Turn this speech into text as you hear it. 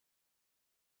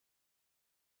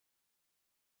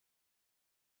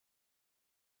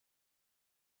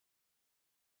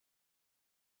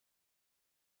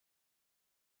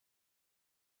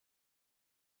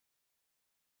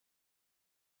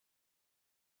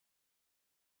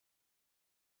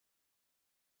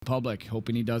Republic.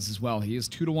 Hoping he does as well. He is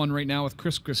 2-1 right now with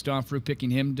Chris Christoforou picking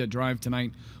him to drive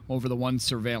tonight over the 1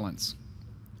 Surveillance.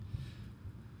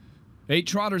 8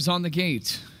 trotters on the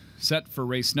gate. Set for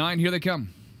race 9. Here they come.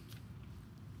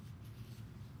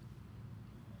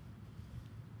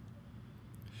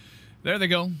 There they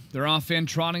go. They're off and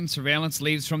trotting. Surveillance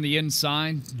leaves from the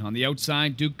inside. On the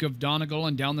outside, Duke of Donegal,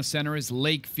 and down the center is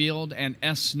Lakefield and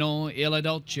Esno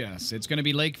Iladulces. It's going to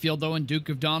be Lakefield, though, and Duke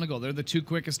of Donegal. They're the 2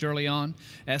 quickest early on.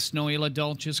 Esno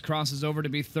Iladulces crosses over to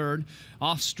be 3rd.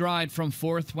 Off stride from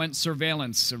 4th went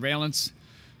Surveillance. Surveillance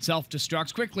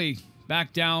self-destructs quickly.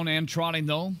 Back down and trotting,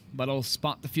 though, but will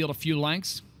spot the field a few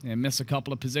lengths and miss a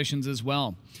couple of positions as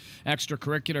well.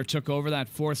 Extracurricular took over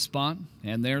that 4th spot,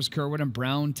 and there's Kerwood and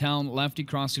Browntown Lefty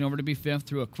crossing over to be 5th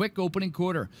through a quick opening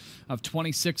quarter of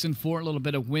 26 and 4. A little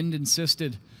bit of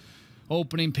wind-insisted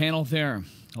opening panel there.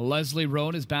 Leslie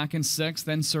Road is back in 6th,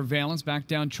 then Surveillance back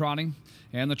down trotting,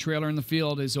 and the trailer in the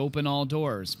field is Open All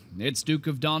Doors. It's Duke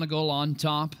of Donegal on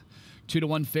top.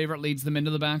 2-1 favorite leads them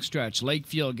into the backstretch.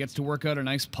 Lakefield gets to work out a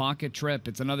nice pocket trip.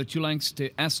 It's another 2 lengths to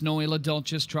Esno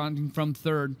Iladulces trotting from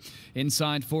 3rd.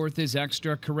 Inside 4th is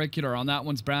Extracurricular. On that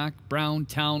one's back,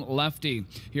 Browntown Lefty.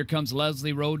 Here comes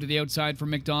Leslie Road to the outside for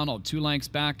McDonald. 2 lengths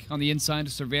back on the inside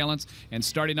to Surveillance. And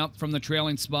starting up from the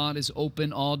trailing spot is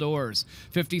Open All Doors.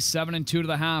 57 and 2 to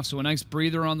the half, so a nice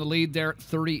breather on the lead there.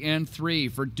 30 and 3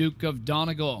 for Duke of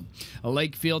Donegal.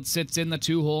 Lakefield sits in the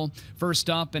 2-hole. First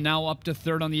up and now up to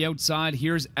 3rd on the outside.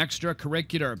 Here's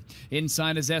Extracurricular.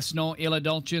 Inside is Esno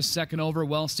Iladulces. Second over,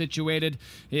 well situated,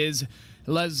 is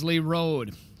Leslie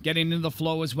Road. Getting into the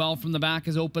flow as well from the back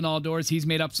is Open All Doors. He's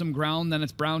made up some ground. Then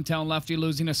it's Browntown Lefty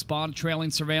losing a spot, trailing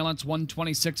Surveillance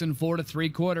 126 and 4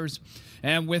 3/4.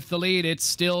 And with the lead, it's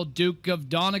still Duke of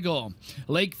Donegal.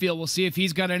 Lakefield, we'll see if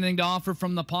he's got anything to offer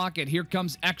from the pocket. Here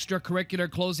comes Extracurricular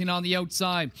closing on the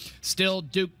outside. Still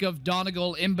Duke of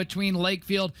Donegal in between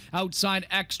Lakefield. Outside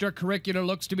Extracurricular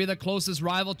looks to be the closest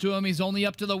rival to him. He's only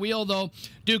up to the wheel, though.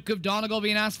 Duke of Donegal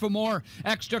being asked for more.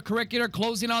 Extracurricular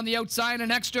closing on the outside,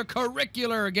 and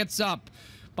Extracurricular gets up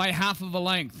by half of a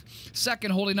length.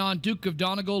 Second holding on, Duke of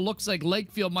Donegal. Looks like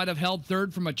Lakefield might have held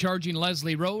 3rd from a charging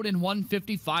Leslie Road in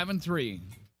 155 and 3.